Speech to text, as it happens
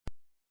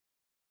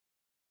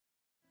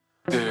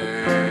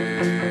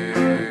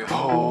The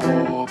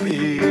hope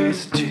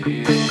is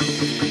deep.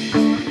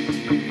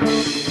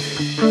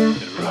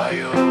 The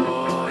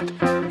riot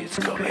is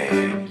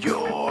coming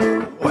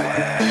your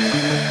way.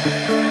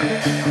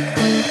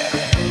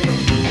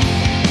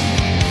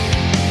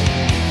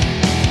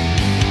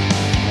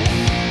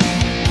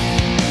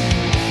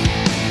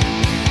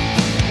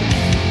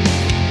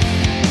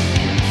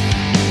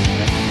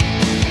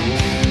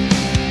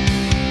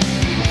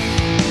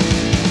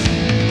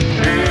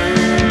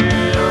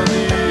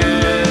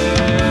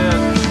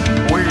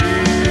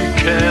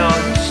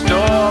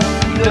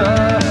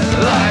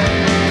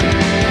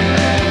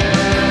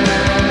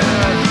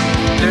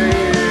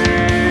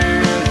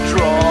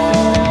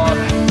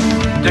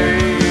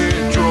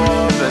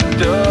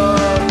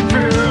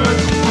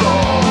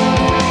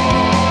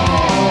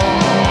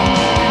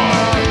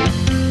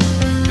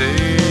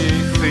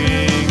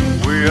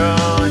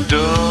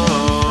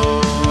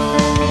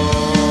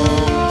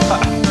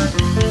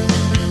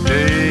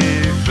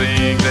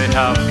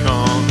 Have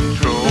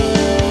control.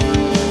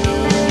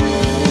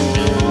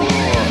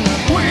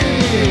 We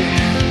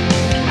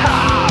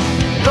have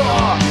the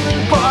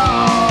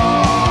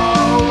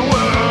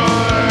power.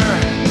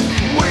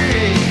 We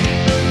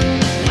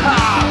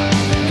have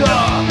the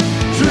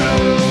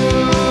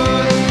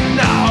truth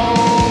now.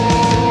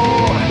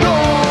 No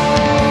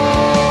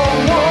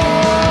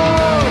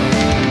one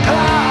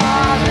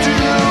has to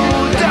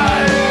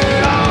die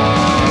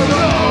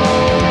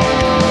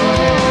alone.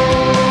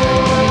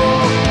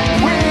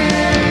 We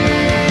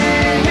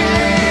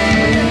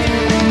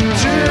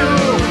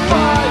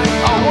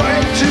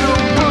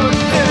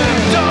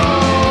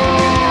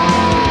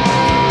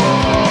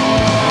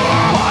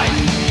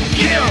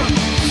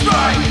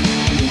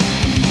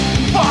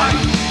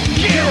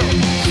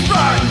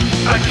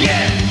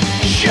again,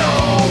 show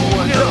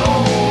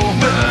no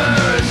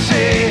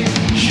mercy,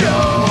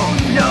 show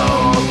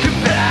no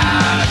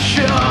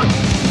compassion.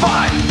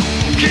 Fight,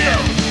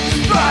 kill,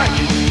 strike.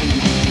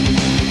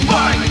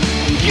 Fight,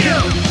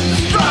 kill,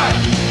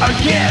 strike.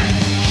 Again,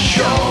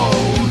 show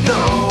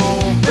no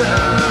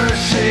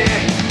mercy,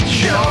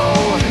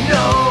 show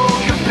no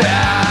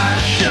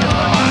compassion.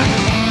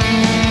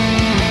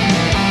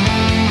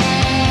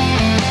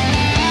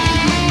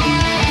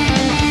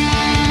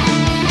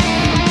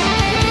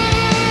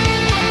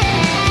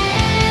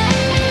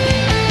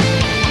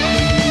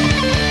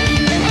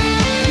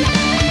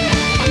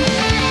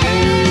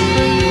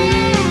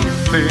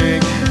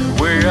 Think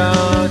we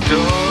are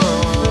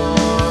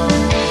done.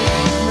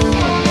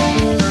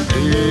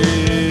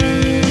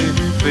 They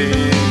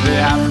think they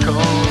have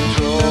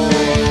control.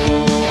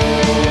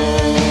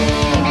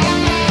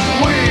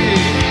 We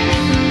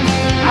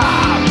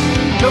have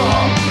the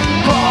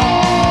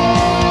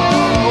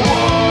power.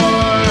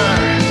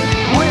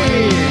 We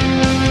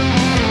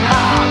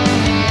have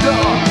the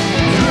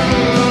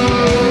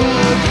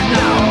truth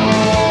now.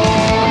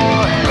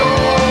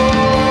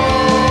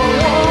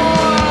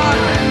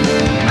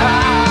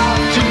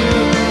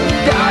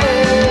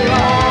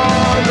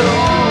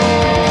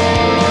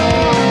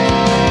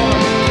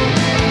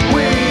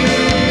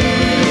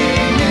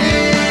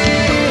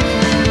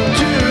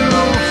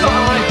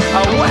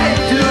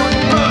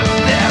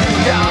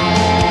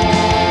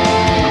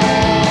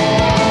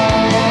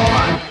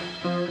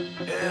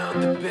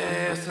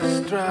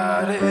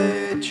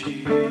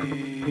 Strategy.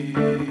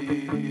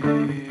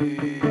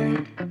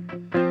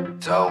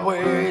 It's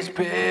always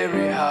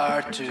very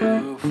hard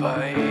to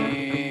find.